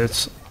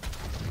 it's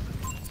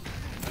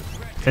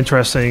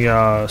interesting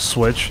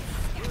switch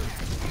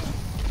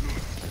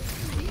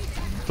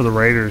for the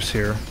Raiders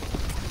here.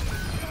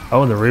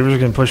 Oh, and the Reavers are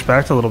getting pushed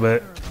back a little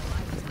bit.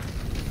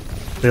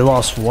 They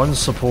lost 1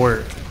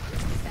 support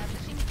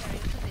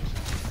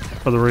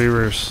for the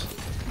Reavers.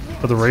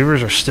 But the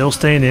Reavers are still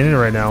staying in it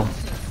right now.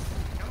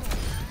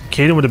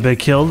 Caden with a big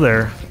kill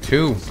there.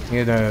 2. He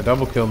had a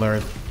double kill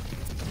there.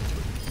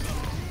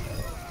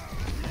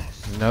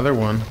 Another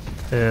one.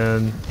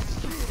 And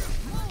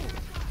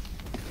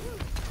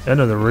I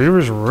know the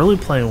Reavers were really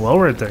playing well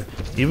right there.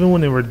 Even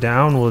when they were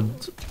down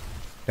with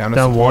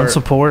down one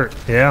support.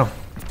 Yeah.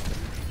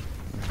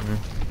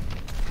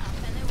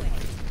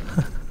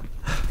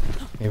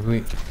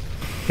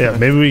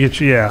 Maybe we get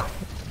you. Yeah.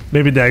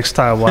 Maybe next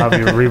time we'll have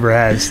your Reaver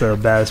hat instead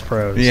of Bass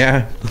Pros.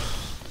 Yeah.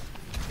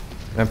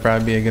 That'd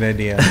probably be a good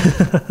idea.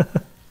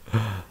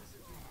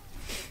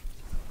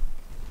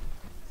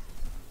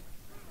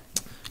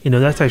 You know,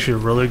 that's actually a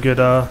really good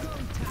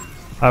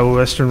Iowa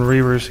Western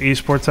Reavers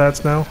esports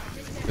hats now.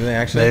 Do they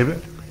actually?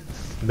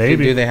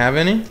 Maybe. Do they have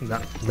any?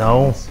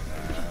 No.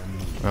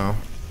 Oh.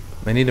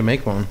 They need to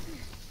make one.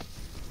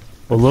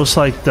 Well, it looks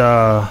like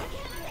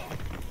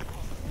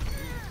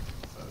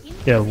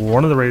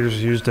one of the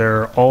Raiders used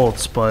their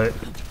ults, but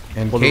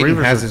And the Caden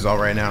Reavers has his ult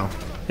right now.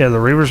 Yeah, the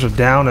Reavers are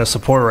down as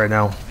support right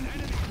now.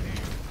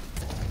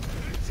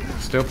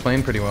 Still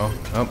playing pretty well.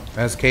 Oh,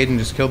 as Caden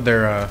just killed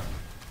their,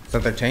 is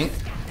that their tank?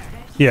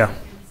 Yeah.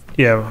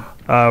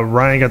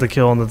 Ryan got the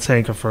kill on the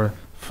tank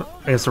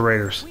against the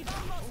Raiders.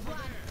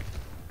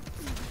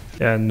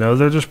 Yeah, no,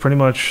 they're just pretty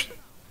much.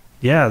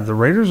 Yeah, the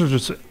Raiders are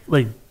just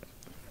like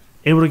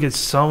able to get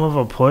some of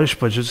a push,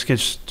 but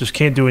just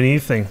can't do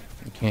anything.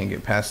 You can't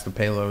get past the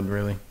payload,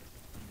 really.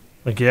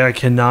 Like, yeah,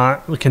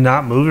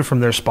 cannot move it from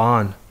their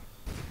spawn.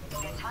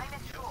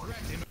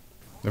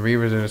 The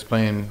Reavers are just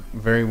playing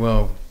very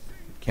well,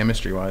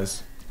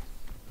 chemistry-wise.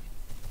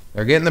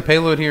 They're getting the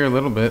payload here a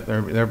little bit.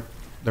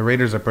 The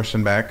Raiders are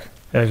pushing back.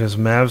 Yeah, because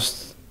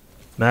Mav's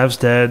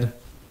dead.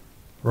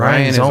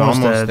 Ryan is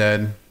almost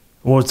dead.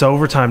 Well, it's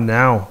overtime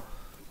now.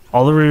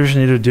 All the Reavers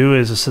need to do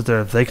is sit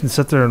there. If they can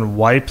sit there and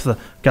wipe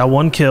got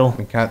one kill.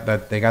 They got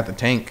the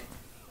tank.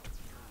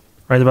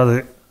 Right about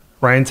the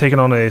Ryan taking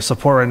on a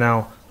support right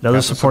now.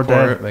 Another support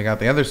dead. They got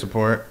the other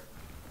support.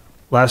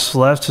 Last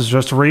left is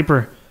just a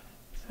Reaper,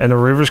 and the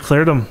Reavers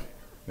cleared him.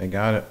 They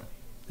got it.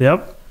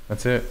 Yep.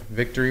 That's it.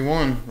 Victory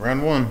 1,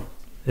 round 1.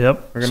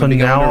 Yep. We're gonna So be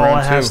going now to all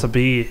round it has 2. to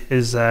be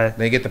is that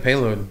They get the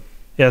payload.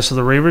 yeah. So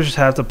the Reavers just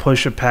have to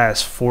push it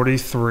past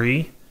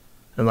 43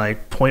 and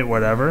like point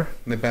whatever.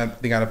 They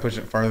got to push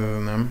it farther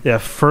than them. Yeah,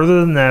 further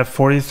than that,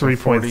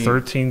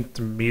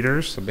 43.13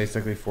 meters. So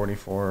basically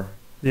 44.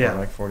 Yeah. Or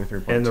like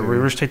 43.2. And the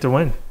Reavers take the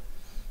win.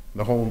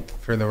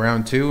 For the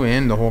round 2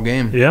 and the whole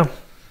game. Yeah.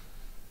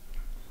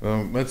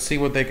 So let's see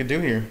what they could do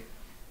here.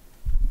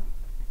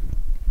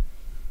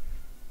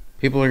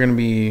 People are going to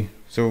be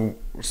so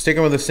we're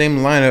sticking with the same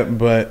lineup,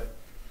 but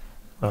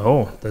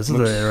Oh, this is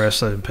an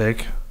interesting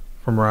pick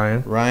from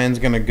Ryan. Ryan's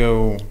going to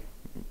go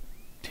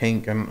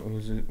tank. I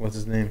don't, what's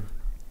his name?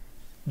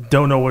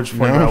 Don't know which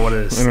one. No? What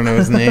it is. I don't know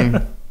his name.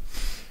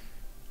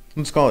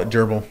 Let's call it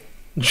Gerbil.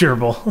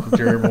 Gerbil.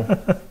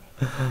 Gerbil.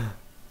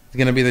 It's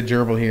going to be the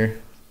Gerbil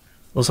here.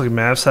 Looks like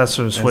Mavs has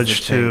to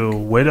switch to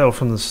Widow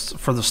for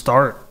the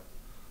start.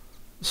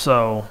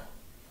 So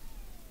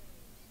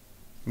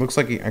looks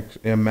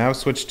like Mav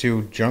switched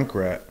to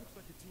Junkrat.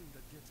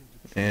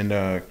 And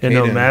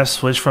Mavs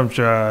switched from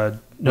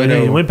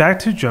he went back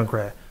to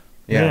Junkrat.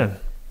 Yeah, Man.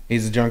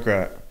 He's a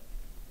Junkrat.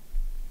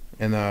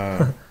 And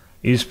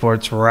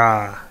esports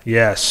rah,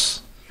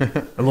 yes.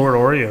 And Lord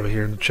Oreo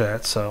here in the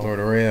chat. So Lord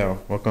Oreo,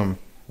 welcome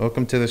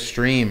to the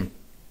stream.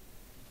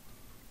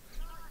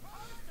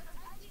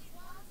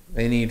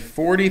 They need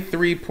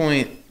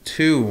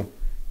 43.2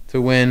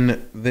 to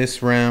win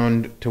this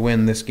round, to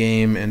win this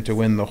game, and to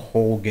win the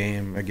whole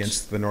game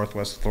against the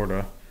Northwest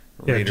Florida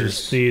Raiders.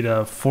 Just need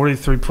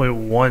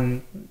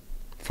 43.14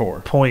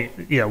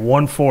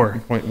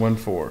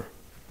 1.14.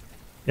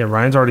 Yeah,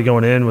 Ryan's already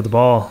going in with the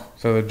ball.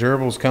 So the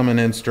Gerbil's coming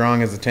in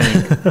strong as a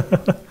tank.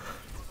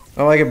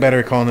 I like it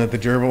better calling it the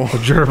Gerbil. The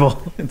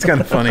Gerbil. It's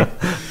kind of funny.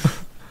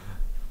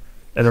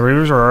 And the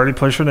Reavers are already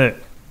pushing it.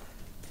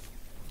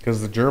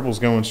 Because the Gerbil's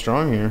going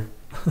strong here.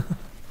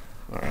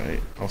 All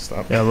right, I'll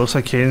stop. Yeah, it looks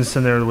like Caden's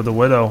in there with the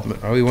Widow.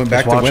 Oh, he went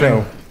back to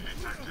Widow.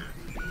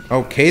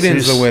 Oh,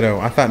 Caden's the Widow.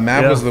 I thought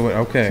Mav was the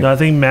Widow. Okay. No, I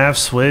think Mav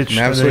switched.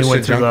 Mav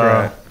switched to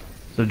Junkrat.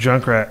 The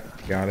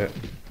Junkrat. Got it.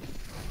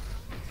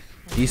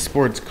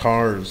 Esports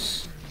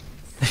cars.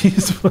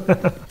 That's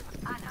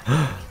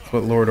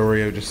what Lord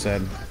Oreo just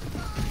said.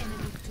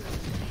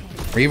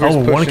 Reavers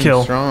pushing one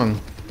kill.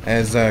 Strong.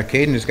 As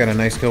Caden just got a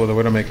nice kill with a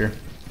Widowmaker.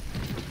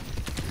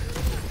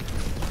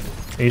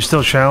 He's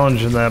still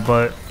challenging that,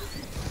 but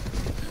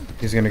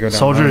he's going to go down.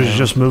 Soldier is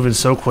just moving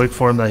so quick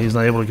for him that he's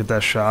not able to get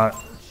that shot.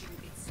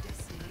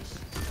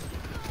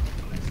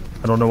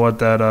 I don't know what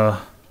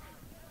that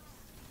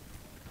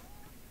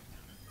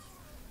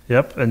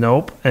Yep, and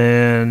nope,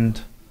 and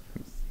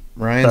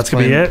Ryan's that's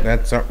gonna be it.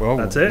 That's it.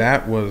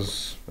 That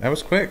was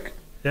quick.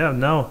 Yeah,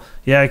 no,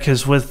 yeah,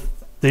 because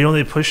they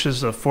only pushed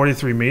us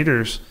 43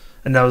 meters,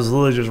 and that was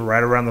literally just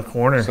right around the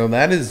corner. So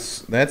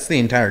that's the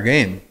entire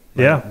game.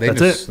 Yeah,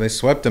 They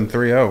swept them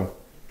 3-0.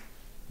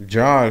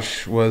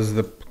 Josh was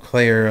the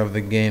player of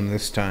the game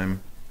this time.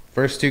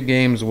 First 2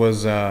 games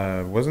was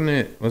wasn't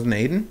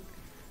Aiden?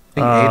 I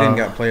think Aiden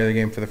got player of the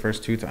game for the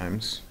first 2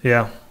 times.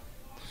 Yeah.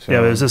 So, yeah,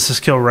 but it was this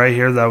kill right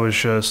here that was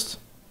just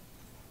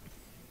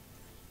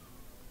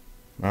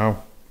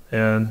wow.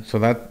 And so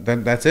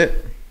that's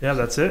it. Yeah,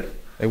 that's it.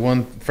 They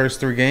won the first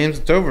 3 games.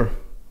 It's over.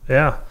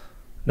 Yeah.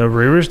 No,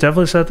 Reavers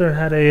definitely sat there and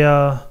had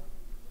a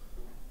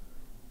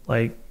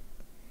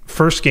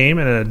first game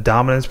and a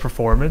dominance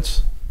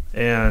performance,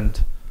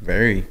 and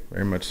Very,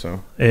 very much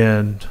so.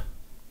 And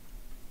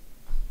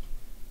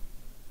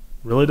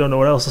really don't know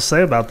what else to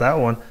say about that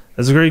one.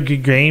 It's a very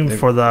good game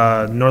for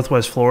the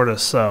Northwest Florida.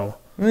 So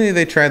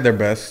They tried their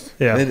best.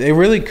 Yeah. They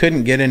really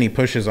couldn't get any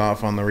pushes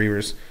off on the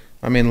Reavers.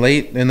 I mean,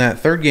 late in that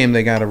third game,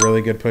 they got a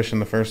really good push in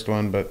the first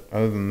one, but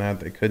other than that,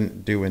 they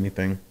couldn't do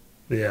anything.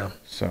 yeah,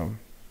 So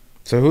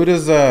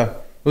who's the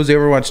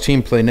Overwatch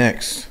team play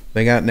next?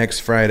 They got next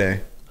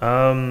Friday.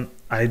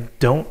 I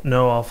don't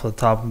know off the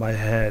top of my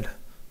head,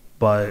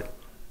 but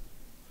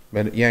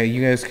Yeah,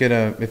 you guys could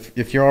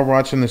if you're all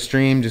watching the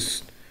stream,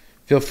 just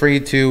feel free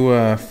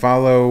to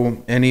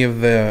follow any of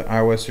the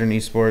iWestern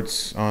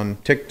Esports on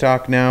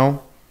TikTok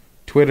now,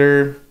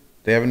 Twitter.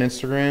 They have an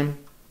Instagram.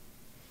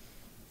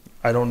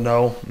 I don't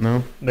know.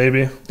 No,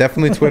 Maybe.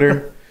 definitely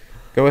Twitter.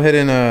 Go ahead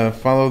and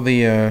follow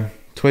the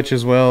Twitch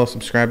as well.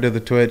 Subscribe to the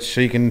Twitch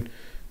so you can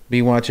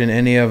be watching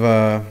any of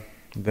the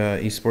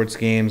esports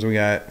games. We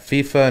got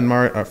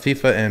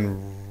FIFA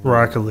and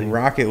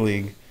Rocket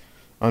League.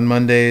 on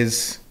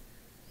Mondays.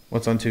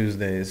 What's on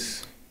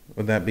Tuesdays?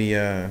 Would that be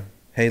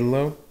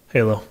Halo?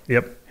 Halo.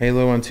 Yep.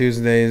 Halo on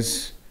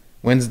Tuesdays.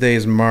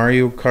 Wednesdays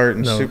Mario Kart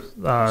and No.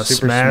 Super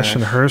Smash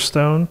and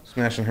Hearthstone.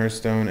 Smash and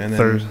Hearthstone, and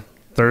then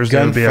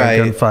Thursday would be our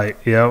gunfight.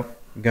 Yep.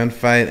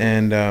 Gunfight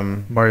and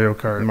Mario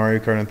Kart. Mario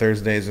Kart on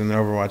Thursdays, and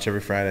Overwatch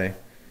every Friday.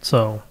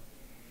 So,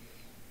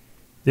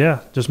 yeah,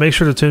 just make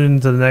sure to tune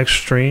into the next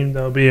stream.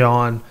 That'll be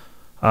on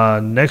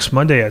next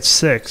Monday at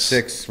 6.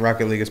 6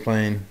 Rocket League is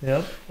playing.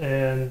 Yep.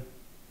 And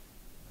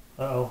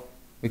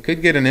We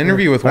could get an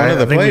interview with one of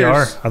the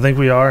players. I think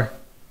we are.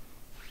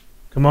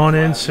 Come on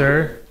in,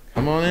 sir.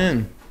 Come on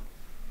in.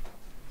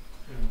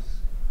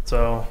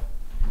 So,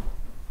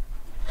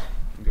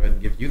 Go ahead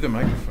and give you the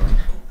microphone.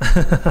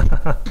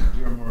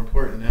 You are more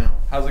important now.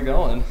 How's it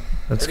going?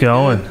 let's Pretty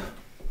go. good.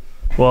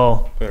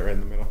 Well, Put it right in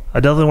the middle. I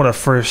definitely want to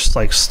first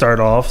start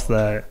off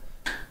that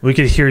we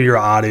could hear your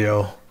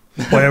audio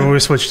whenever we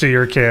switch to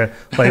your to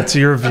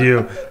your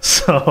view.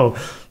 So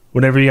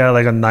whenever you got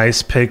a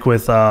nice pick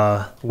with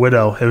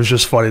Widow, it was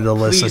just funny to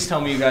listen. Please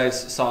tell me you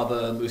guys saw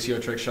the Lucio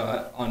trick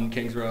shot on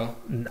Kings Row.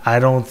 I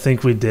don't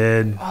think we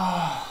did.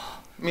 I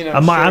mean,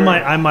 I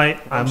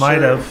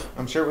might have.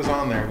 I'm sure it was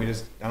on there.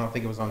 I don't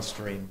think it was on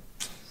stream.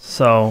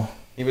 So,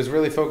 He was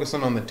really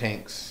focusing on the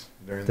tanks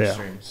during the Yeah.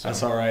 stream. So.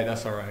 That's all right.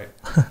 That's all right.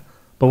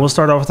 but we'll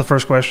start off with the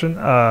first question.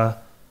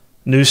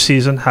 New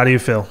season, how do you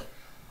feel?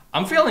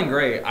 I'm feeling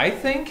great. I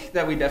think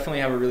that we definitely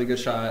have a really good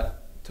shot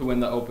to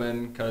win the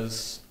Open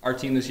because our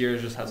team this year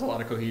just has a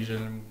lot of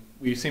cohesion.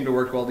 We seem to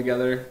work well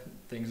together.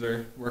 Things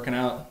are working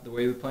out the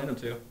way we planned them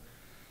to.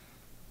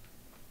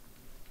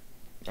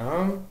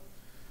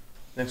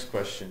 Next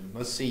question.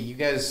 Let's see. You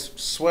guys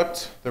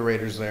swept the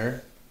Raiders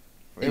there.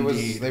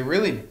 Indeed. They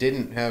really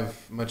didn't have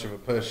much of a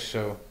push.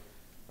 So,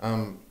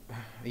 are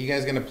you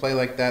guys gonna play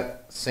like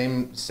that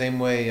same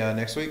way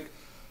next week?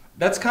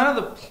 That's kind of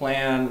the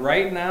plan.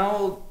 Right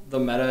now, the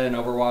meta in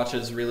Overwatch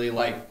is really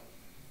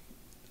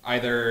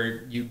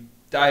either you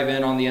dive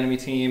in on the enemy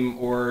team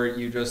or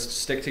you just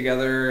stick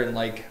together and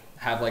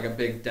have a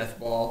big death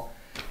ball.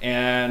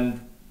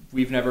 And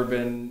we've never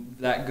been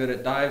that good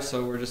at dive,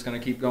 so we're just going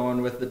to keep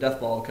going with the death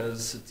ball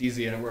because it's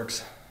easy and it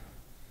works.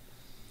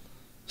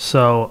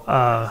 So,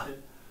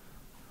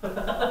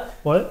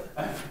 what?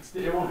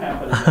 It won't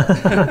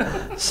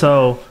happen.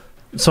 So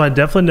I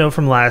definitely know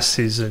from last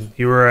season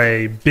you were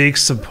a big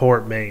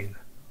support main.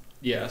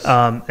 Yes.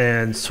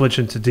 And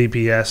switching to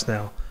DPS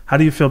now. How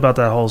do you feel about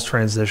that whole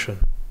transition?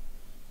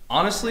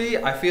 Honestly,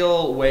 I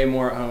feel way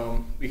more at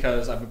home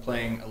because I've been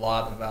playing a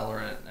lot of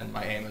Valorant and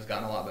my aim has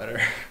gotten a lot better.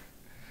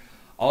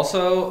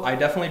 Also, I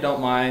definitely don't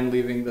mind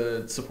leaving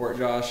the support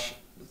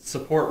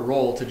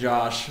role to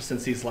Josh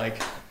since he's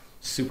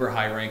super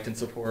high ranked in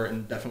support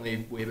and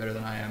definitely way better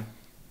than I am.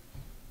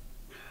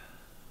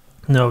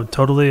 No,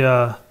 totally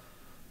a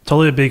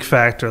big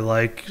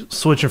factor.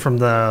 Switching from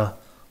the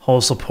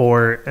whole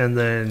support and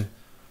then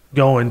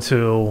going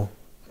to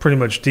pretty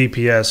much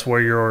DPS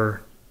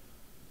where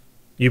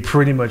you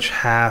pretty much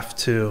have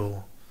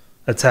to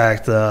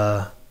attack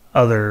the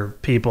other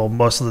people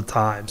most of the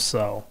time.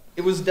 So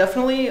it was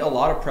definitely a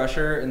lot of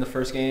pressure in the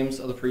first games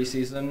of the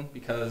preseason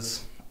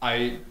because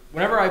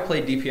whenever I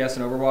played DPS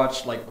in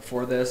Overwatch,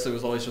 before this, it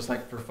was always just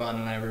for fun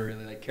and I never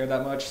really cared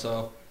that much.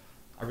 So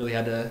I really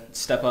had to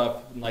step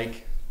up and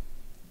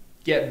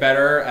get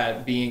better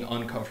at being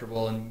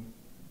uncomfortable and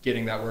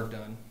getting that work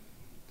done.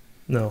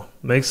 no,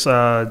 makes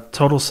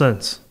total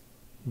sense.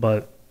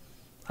 But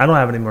I don't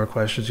have any more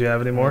questions. You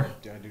have any more?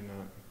 I do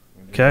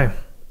not. Okay.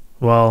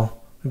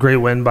 Well, great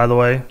win, by the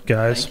way,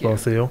 guys, Thank you.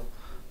 both of you.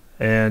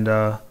 And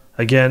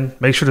again,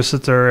 make sure to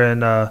sit there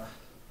and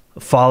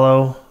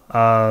follow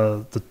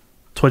the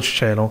Twitch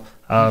channel.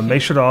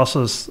 Make sure to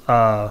also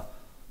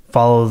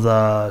follow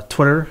the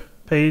Twitter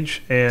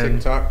page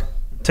and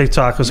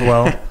TikTok as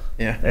well.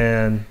 Yeah.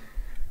 And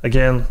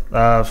again,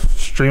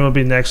 stream will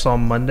be next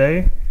on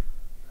Monday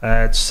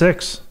at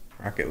 6.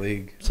 Rocket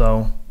League.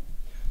 So,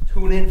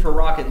 Tune in for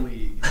Rocket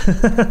League.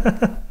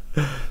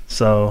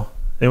 so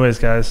anyways,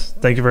 guys,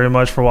 thank you very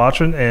much for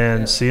watching,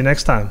 and see you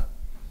next time.